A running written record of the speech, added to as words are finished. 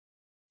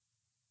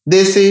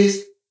This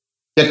is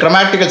a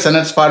grammatical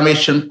sentence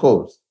formation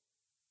course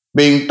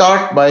being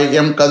taught by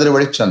M.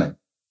 Kadrivadi Chennai.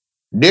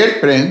 Dear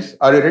friends,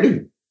 are you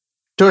ready?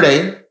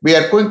 Today, we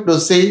are going to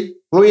see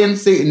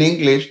Fluency in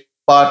English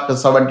Part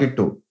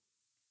 72.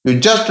 You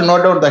just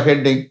note down the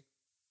heading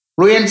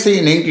Fluency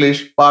in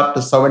English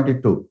Part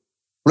 72.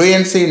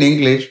 Fluency in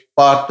English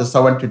Part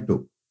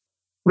 72.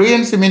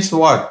 Fluency means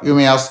what, you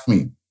may ask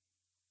me.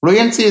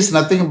 Fluency is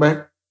nothing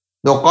but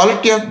the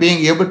quality of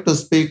being able to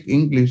speak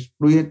English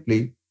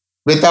fluently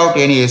without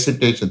any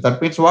hesitation.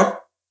 That means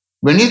what?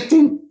 When you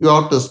think you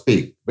have to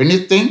speak. When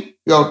you think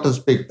you have to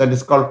speak, that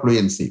is called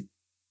fluency.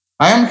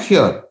 I am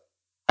here.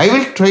 I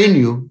will train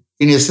you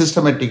in a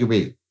systematic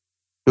way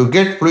to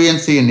get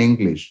fluency in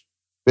English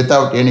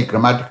without any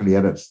grammatical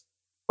errors.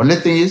 Only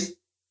thing is,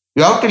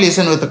 you have to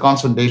listen with the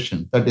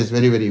concentration. That is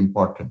very, very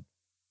important.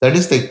 That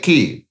is the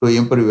key to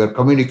improve your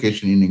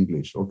communication in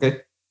English.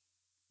 Okay?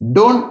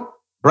 Don't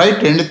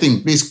write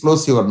anything. Please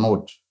close your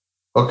note.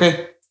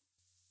 Okay?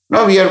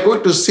 Now we are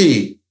going to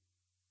see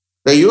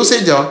the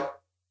usage of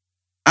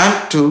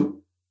am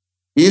to,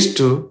 is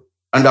to,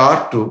 and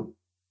are to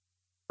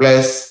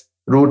plus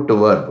root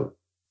verb.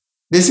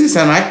 This is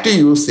an active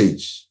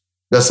usage.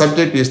 The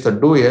subject is the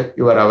doer.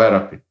 You are aware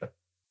of it.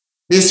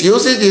 This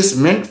usage is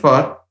meant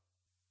for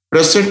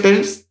present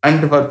tense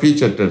and for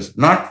future tense,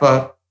 not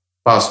for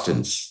past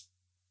tense.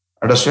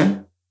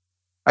 Understand?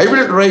 I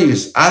will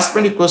raise as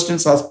many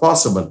questions as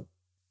possible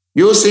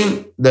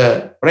using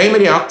the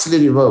primary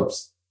auxiliary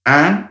verbs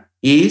and,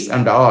 is,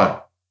 and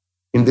are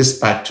in this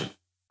pattern.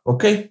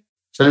 Okay?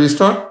 Shall we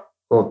start?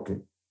 Okay.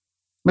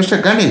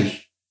 Mr.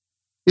 Ganesh,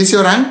 is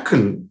your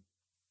uncle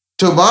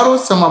to borrow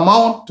some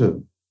amount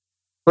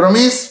from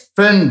his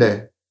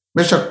friend,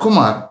 Mr.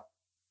 Kumar,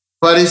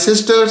 for his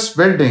sister's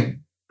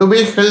wedding to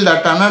be held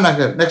at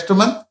Annanagar next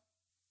month?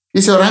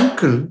 Is your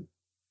uncle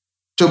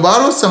to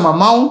borrow some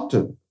amount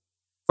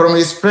from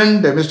his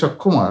friend, Mr.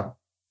 Kumar,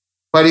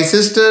 for his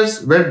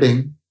sister's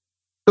wedding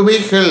to be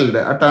held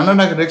at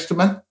Annanagar next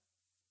month?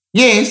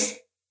 Yes,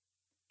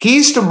 he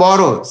is to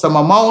borrow some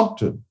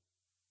amount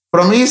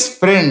from his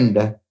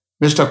friend,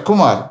 Mr.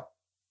 Kumar,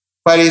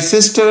 for his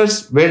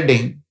sister's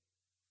wedding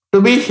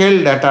to be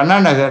held at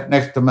Annanagar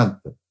next month.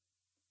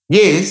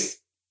 Yes,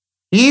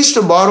 he is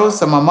to borrow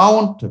some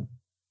amount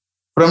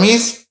from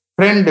his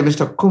friend,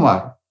 Mr.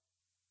 Kumar,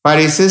 for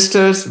his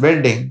sister's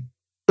wedding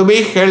to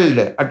be held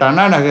at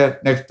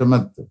Annanagar next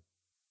month.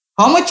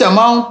 How much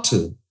amount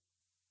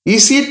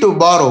is he to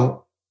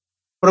borrow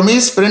from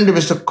his friend,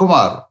 Mr.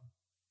 Kumar,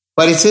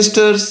 for his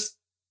sister's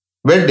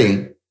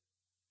wedding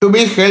to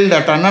be held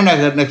at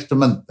Annanagar next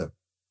month?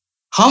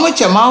 How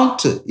much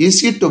amount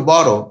is he to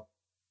borrow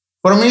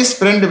from his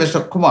friend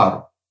Mr.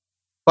 Kumar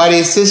for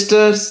his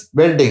sister's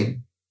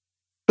wedding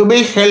to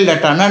be held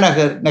at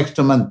Annanagar next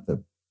month?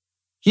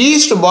 He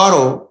is to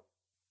borrow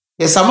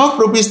a sum of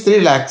rupees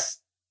 3 lakhs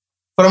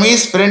from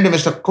his friend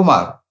Mr.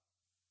 Kumar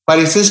for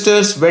his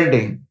sister's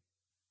wedding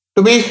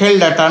to be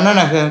held at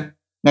Annanagar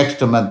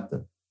next month.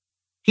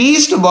 He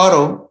is to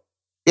borrow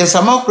a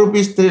sum of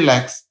rupees 3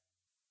 lakhs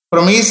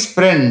from his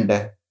friend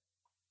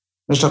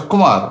Mr.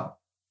 Kumar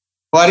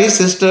for his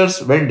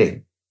sister's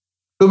wedding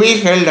to be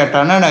held at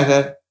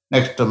Annanagar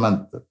next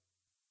month.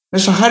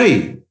 Mr.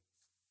 Hari,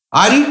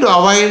 are you to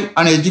avail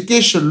an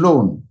education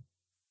loan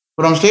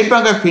from State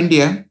Bank of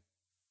India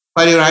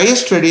for your higher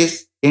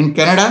studies in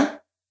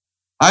Canada?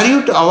 Are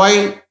you to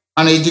avail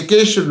an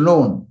education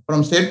loan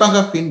from State Bank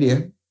of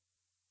India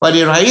for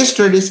your higher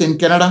studies in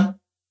Canada?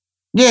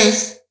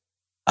 Yes,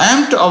 I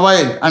am to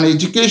avail an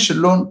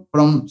education loan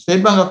from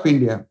State Bank of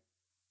India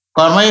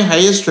for my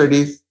higher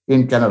studies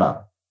in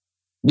Canada.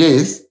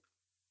 Yes,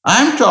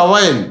 I am to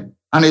avail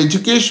an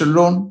education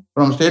loan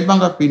from State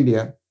Bank of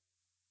India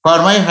for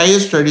my higher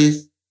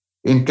studies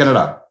in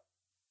Canada.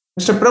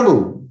 Mr.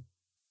 Prabhu,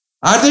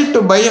 are they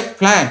to buy a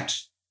flat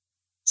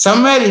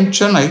somewhere in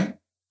Chennai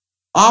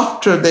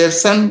after their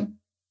son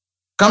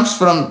comes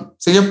from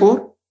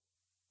Singapore?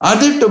 Are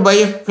they to buy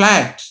a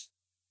flat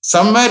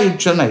somewhere in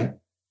Chennai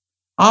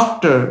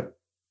after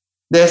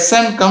their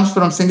son comes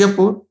from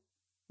Singapore?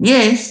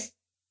 Yes,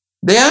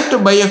 they are to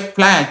buy a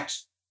flat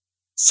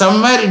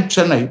somewhere in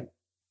Chennai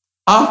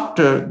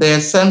after their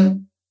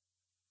son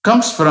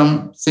comes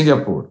from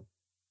Singapore.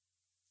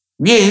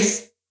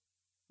 Yes,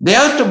 they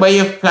are to buy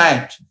a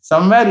flat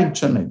somewhere in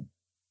Chennai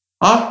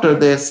after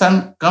their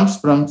son comes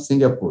from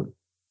Singapore.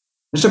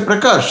 Mr.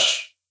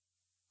 Prakash,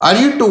 are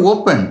you to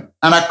open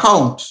an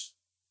account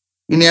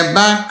in a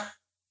bank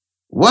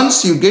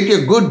once you get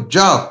a good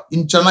job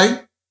in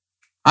Chennai?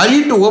 Are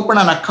you to open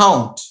an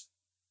account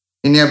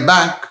in a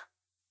bank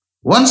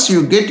once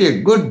you get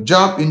a good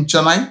job in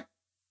Chennai?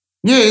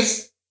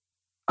 Yes,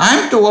 I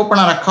am to open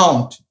an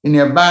account in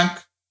a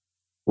bank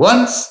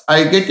once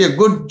I get a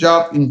good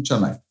job in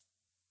Chennai.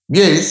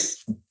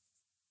 Yes,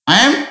 I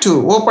am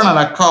to open an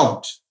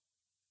account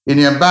in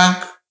a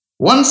bank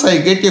once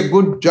I get a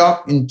good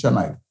job in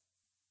Chennai.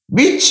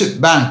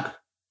 Which bank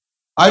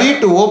are you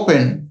to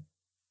open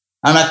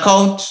an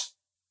account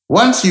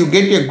once you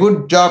get a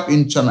good job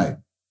in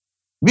Chennai?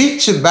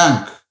 Which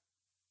bank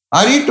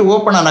are you to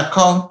open an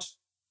account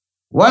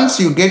once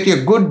you get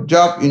a good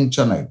job in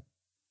Chennai.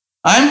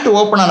 I am to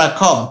open an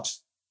account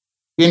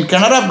in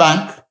Canara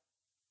Bank,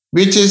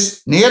 which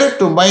is nearer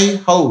to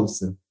my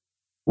house,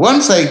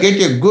 once I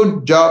get a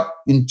good job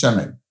in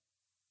Chennai.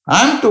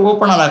 I am to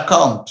open an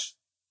account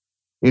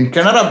in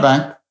Canara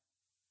Bank,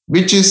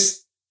 which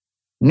is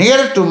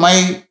nearer to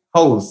my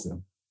house,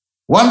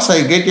 once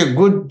I get a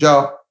good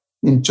job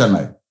in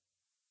Chennai.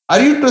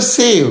 Are you to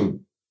save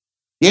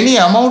any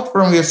amount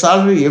from your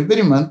salary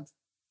every month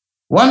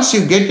once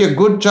you get a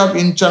good job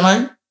in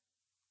Chennai?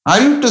 Are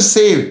you to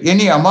save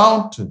any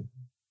amount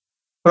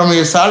from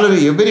your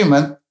salary every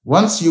month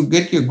once you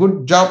get a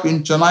good job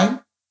in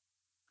Chennai?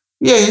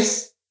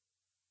 Yes,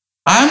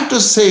 I am to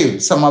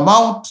save some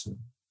amount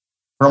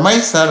from my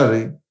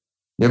salary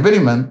every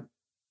month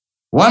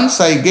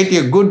once I get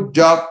a good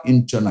job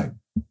in Chennai.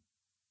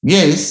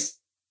 Yes,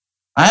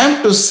 I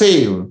am to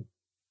save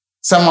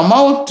some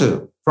amount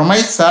from my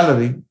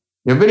salary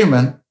every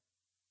month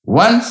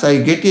once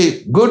I get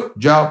a good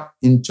job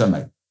in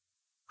Chennai.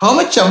 How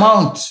much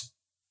amount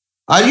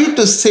are you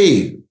to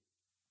save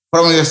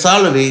from your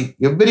salary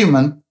every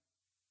month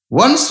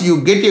once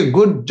you get a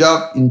good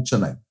job in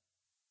Chennai?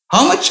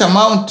 How much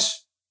amount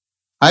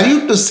are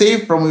you to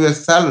save from your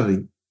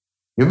salary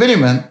every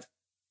month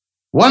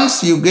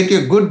once you get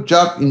a good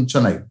job in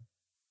Chennai?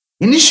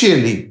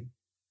 Initially,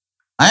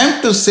 I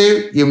am to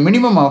save a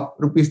minimum of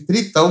rupees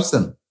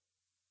 3,000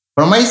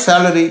 from my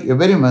salary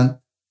every month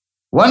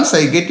once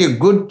I get a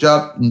good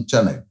job in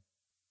Chennai.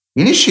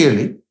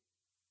 Initially,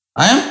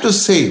 I am to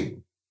save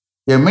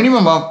a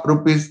minimum of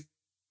rupees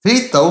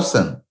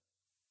 3,000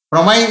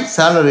 from my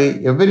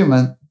salary every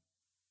month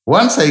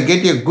once I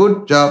get a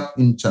good job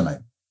in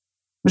Chennai.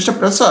 Mr.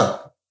 Prasad,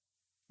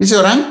 is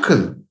your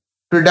uncle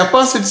to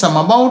deposit some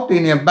amount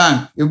in a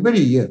bank every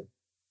year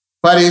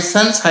for his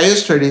son's higher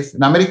studies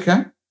in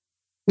America?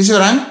 Is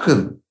your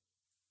uncle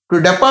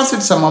to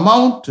deposit some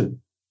amount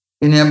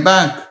in a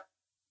bank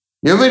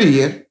every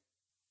year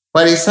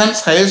for his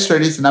son's higher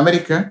studies in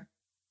America?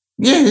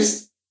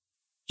 Yes,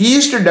 he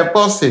is to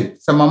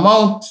deposit some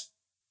amount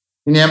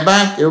in a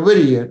bank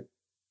every year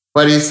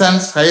for his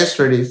son's higher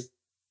studies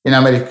in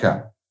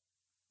America.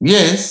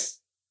 Yes,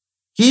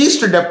 he is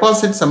to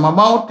deposit some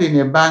amount in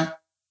a bank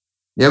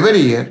every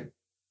year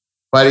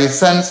for his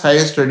son's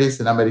higher studies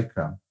in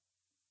America.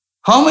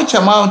 How much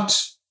amount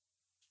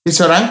is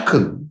your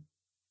uncle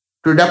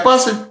to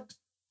deposit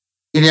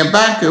in a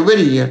bank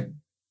every year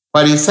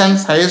for his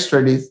son's higher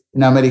studies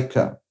in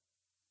America?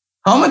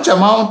 How much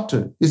amount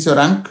is your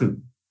uncle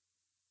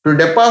to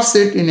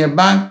deposit in a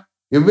bank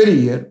every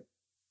year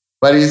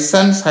for his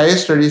son's higher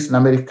studies in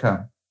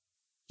America?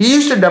 He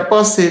is to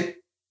deposit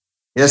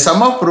a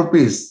sum of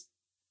rupees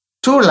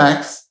 2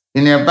 lakhs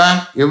in a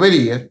bank every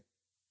year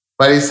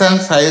for his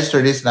son's higher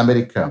studies in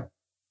America.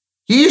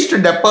 He is to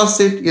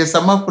deposit a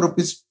sum of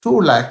rupees 2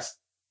 lakhs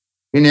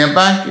in a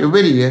bank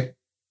every year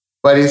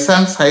for his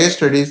son's higher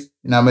studies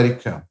in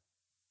America.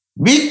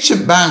 Which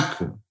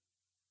bank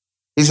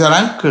is your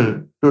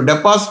uncle to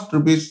deposit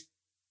rupees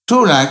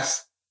 2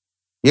 lakhs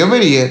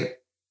every year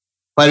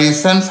for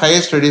his son's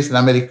higher studies in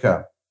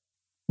America?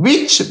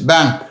 Which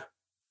bank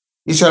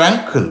is your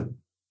uncle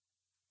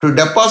to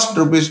deposit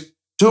rupees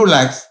 2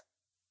 lakhs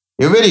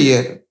every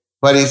year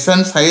for his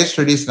son's higher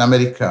studies in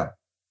America?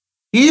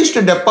 He is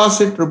to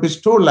deposit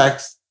rupees 2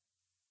 lakhs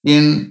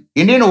in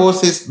Indian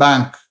Overseas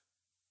Bank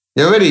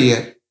every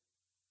year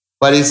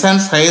for his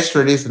son's higher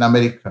studies in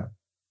America.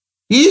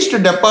 He is to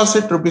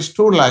deposit rupees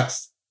 2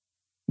 lakhs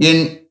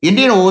in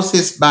Indian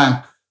Overseas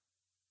Bank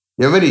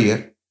every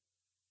year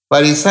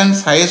for his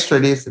son's higher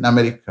studies in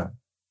America.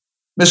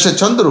 Mr.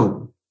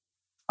 Chandru,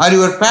 are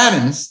your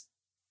parents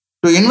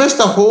to invest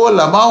the whole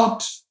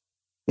amount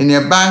in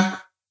a bank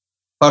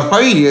for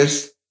 5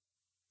 years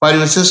for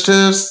your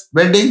sister's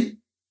wedding?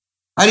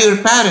 Are your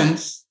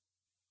parents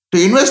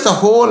to invest the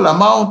whole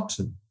amount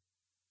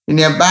in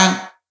a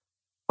bank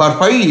for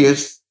 5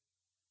 years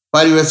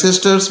for your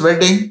sister's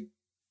wedding?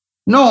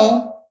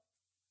 No,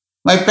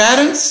 my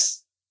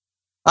parents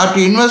are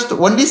to invest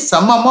only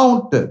some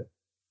amount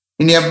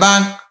in a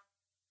bank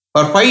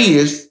for 5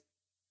 years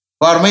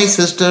for my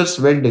sister's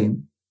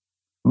wedding,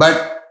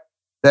 but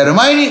the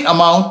remaining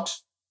amount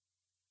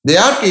they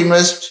are to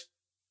invest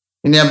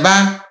in a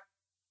bank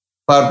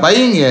for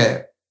buying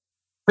a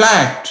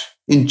flat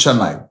in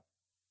Chennai.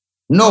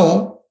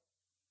 No,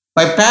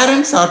 my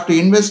parents are to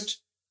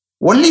invest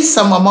only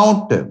some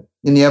amount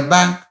in a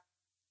bank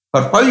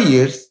for 5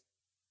 years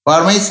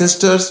for my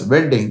sister's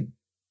wedding,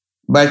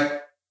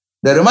 but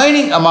the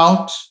remaining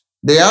amount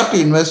they are to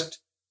invest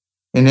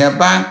in a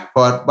bank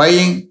for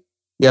buying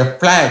a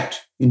flat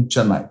in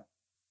Chennai.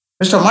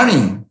 Mr.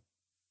 Mani,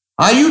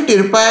 are you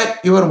to repair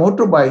your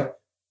motorbike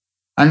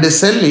and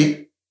sell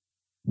it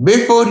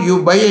before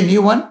you buy a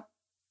new one?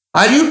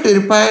 Are you to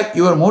repair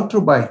your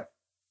motorbike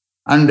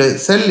and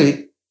sell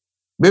it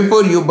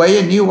before you buy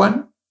a new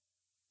one?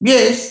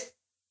 Yes,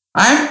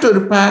 I am to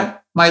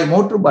repair my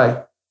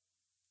motorbike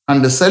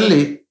and sell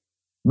it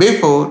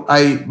before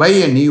I buy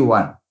a new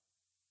one.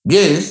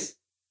 Yes,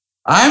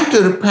 I am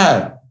to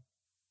repair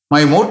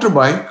my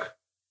motorbike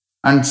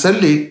and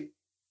sell it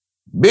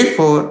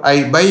before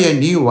I buy a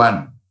new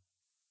one?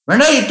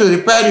 When are you to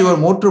repair your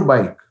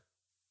motorbike?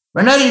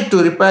 When are you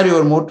to repair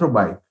your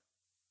motorbike?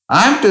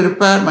 I am to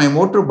repair my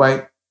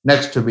motorbike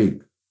next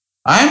week.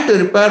 I am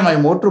to repair my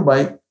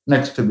motorbike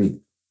next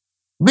week.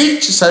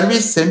 Which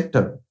service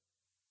center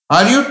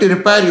are you to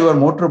repair your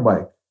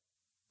motorbike?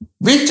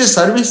 Which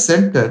service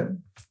center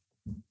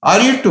are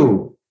you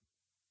to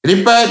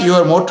repair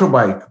your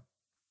motorbike?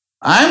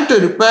 I am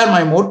to repair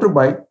my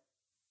motorbike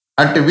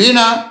at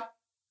Veena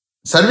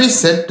Service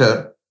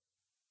Center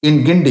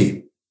in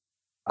Gindi.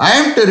 I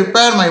am to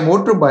repair my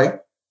motorbike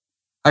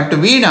at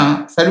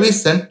Veena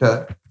Service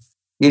Center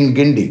in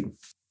Gindi.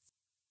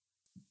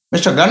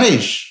 Mr.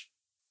 Ganesh,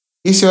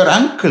 is your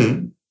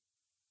uncle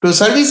to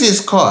service his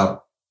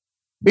car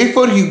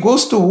before he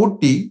goes to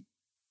Ooty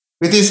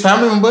with his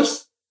family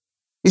members?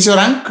 Is your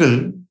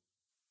uncle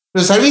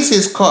to service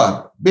his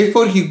car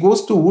before he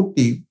goes to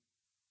Ooty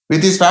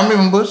with his family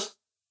members?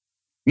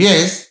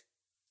 Yes,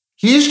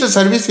 he is to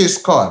service his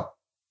car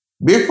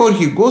before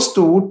he goes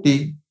to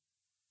Ooty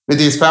with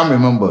his family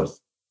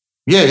members.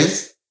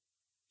 Yes,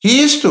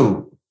 he is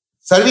to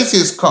service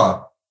his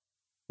car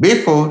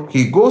before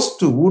he goes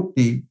to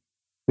Ooty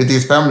with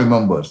his family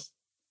members.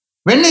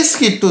 When is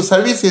he to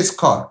service his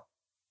car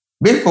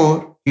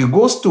before he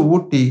goes to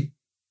Ooty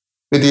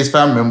with his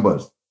family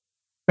members?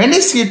 When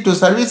is he to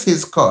service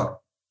his car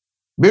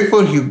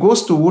before he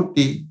goes to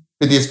Ooty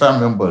with his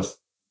family members?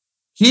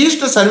 He is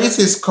to service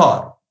his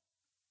car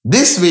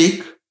this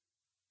week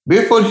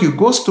before he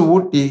goes to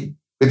Ooty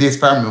with his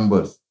family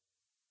members.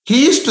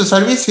 He is to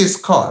service his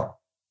car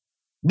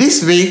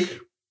this week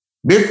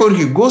before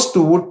he goes to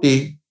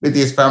Ooty with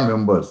his family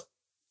members.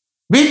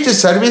 Which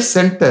service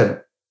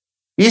center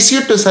is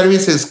he to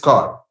service his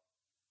car?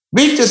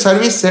 Which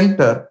service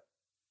center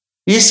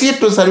is he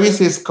to service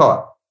his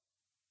car?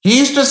 He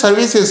is to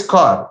service his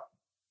car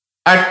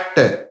at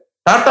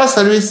Tata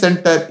Service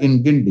Center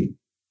in Gindi.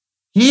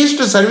 He is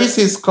to service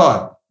his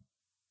car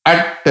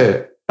at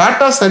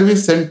Tata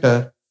Service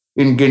Center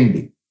in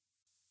Gindi.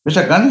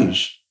 Mr.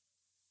 Ganesh,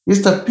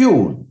 is the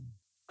peon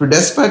to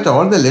dispatch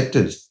all the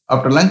letters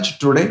after lunch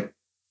today?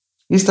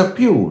 Is the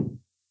peon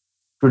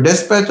to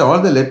dispatch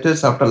all the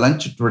letters after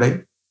lunch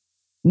today?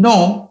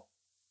 No,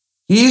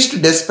 he is to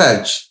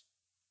dispatch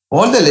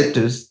all the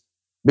letters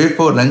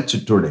before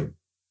lunch today.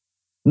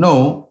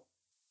 No,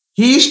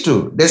 he is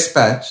to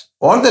dispatch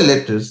all the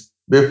letters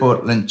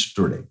before lunch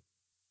today.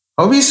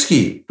 How is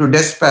he to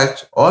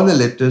dispatch all the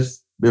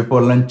letters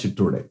before lunch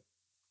today?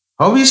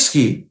 How is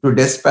he to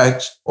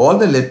dispatch all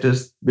the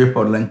letters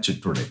before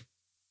lunch today?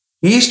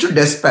 He is to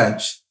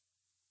dispatch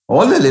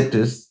all the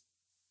letters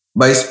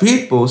by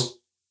speed post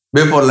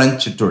before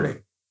lunch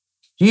today.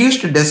 He is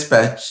to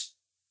dispatch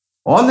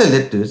all the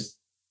letters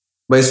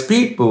by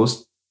speed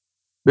post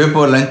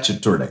before lunch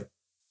today.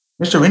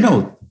 Mr.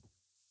 Vinod,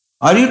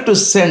 are you to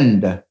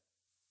send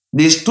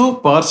these two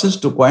parcels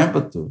to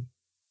Coimbatore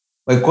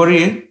by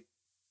courier?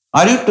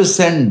 Are you to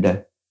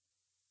send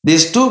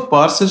these two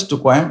parcels to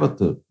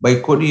Coimbatore by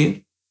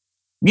courier?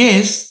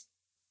 Yes,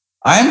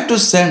 I am to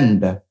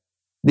send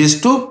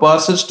these two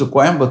parcels to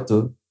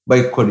Coimbatore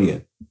by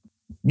courier.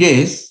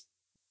 Yes,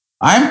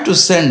 I am to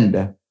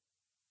send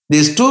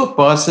these two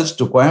parcels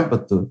to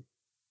Coimbatore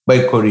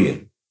by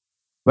courier.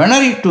 When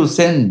are you to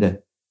send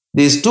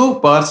these two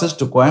parcels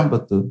to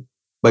Coimbatore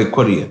by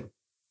courier?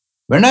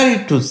 When are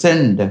you to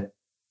send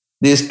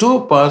these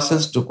two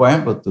parcels to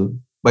Coimbatore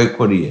by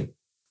courier?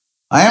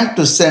 I am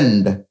to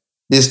send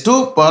these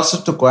two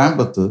parcels to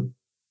Coimbatore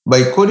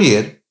by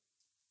courier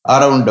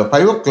around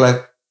 5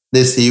 o'clock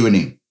this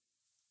evening.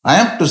 I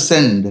am to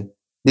send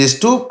these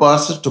two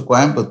parcels to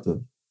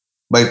Coimbatore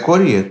by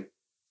courier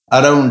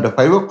around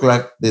 5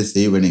 o'clock this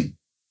evening.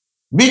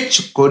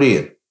 Which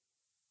courier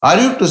are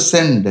you to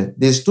send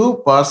these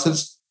two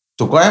parcels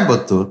to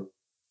Coimbatore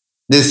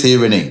this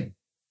evening?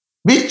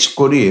 Which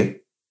courier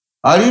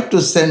are you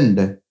to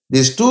send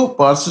these two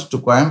parcels to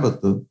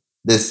Coimbatore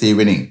this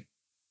evening?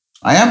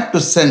 I am to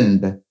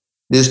send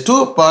these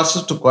two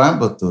parcels to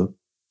Coimbatore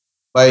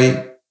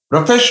by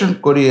professional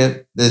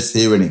courier this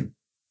evening.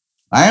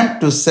 I am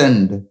to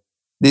send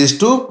these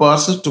two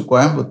parcels to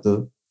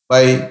Coimbatore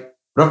by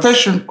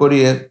professional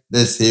courier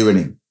this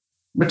evening.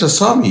 Mr.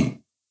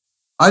 Swami,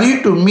 are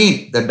you to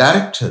meet the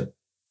director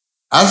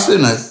as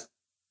soon as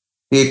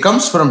he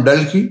comes from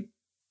Delhi?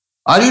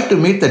 Are you to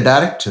meet the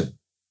director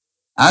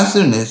as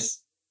soon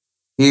as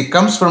he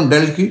comes from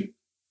Delhi?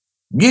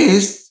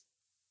 Yes,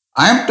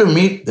 I am to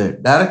meet the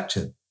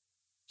director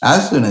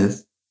as soon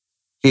as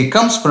he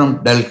comes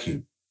from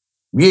Delhi.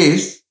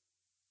 Yes,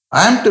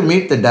 I am to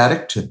meet the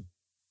director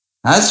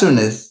as soon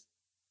as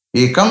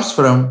he comes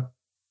from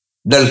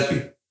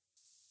Delhi.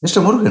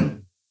 Mr.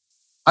 Murugan,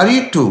 are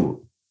you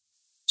to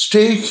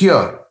stay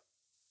here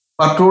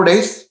for 2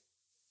 days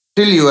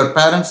till your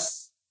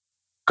parents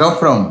come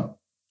from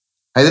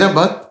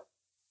Hyderabad?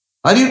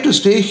 Are you to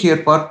stay here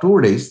for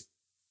 2 days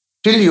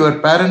till your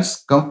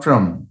parents come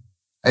from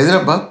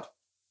Hyderabad?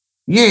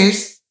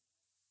 Yes,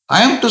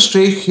 I am to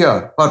stay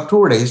here for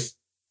 2 days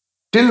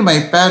till my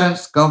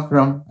parents come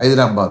from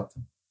Hyderabad.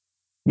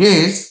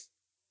 Yes,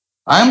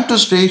 I am to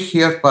stay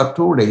here for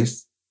 2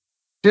 days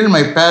till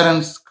my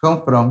parents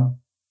come from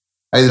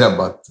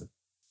Hyderabad.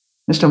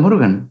 Mr.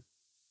 Murugan,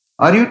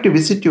 are you to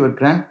visit your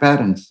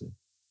grandparents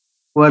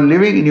who are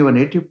living in your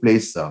native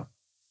place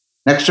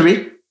next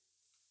week?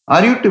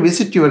 Are you to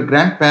visit your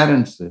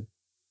grandparents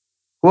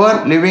who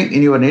are living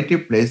in your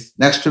native place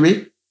next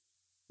week?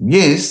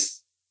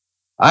 Yes,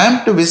 I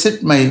am to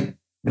visit my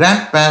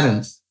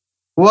grandparents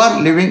who are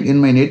living in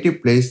my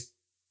native place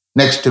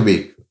next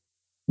week.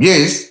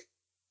 Yes,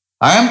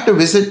 I am to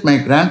visit my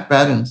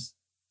grandparents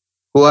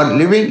who are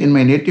living in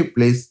my native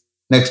place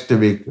next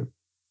week.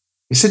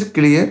 Is it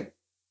clear?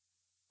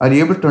 Are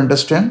you able to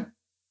understand?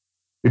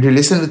 Did you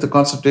listen with the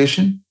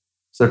concentration?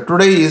 So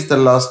today is the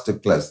last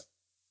class.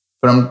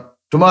 From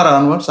tomorrow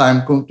onwards, I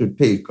am going to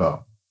take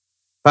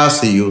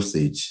passive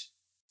usage.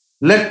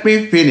 Let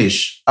me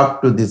finish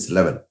up to this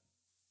level.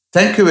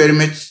 Thank you very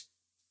much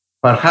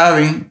for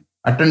having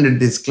attended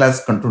this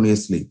class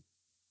continuously.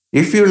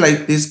 If you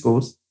like this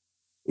course,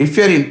 if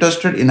you are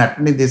interested in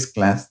attending this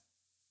class,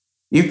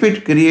 if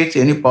it creates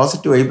any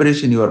positive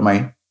vibration in your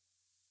mind,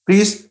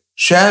 please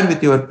share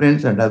with your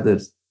friends and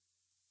others.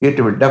 It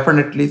will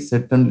definitely,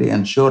 certainly,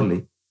 and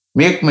surely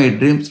make my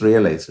dreams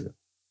realized.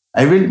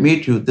 I will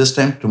meet you this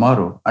time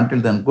tomorrow.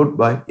 Until then,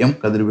 goodbye. M.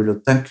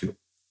 Kadrivilu. Thank you.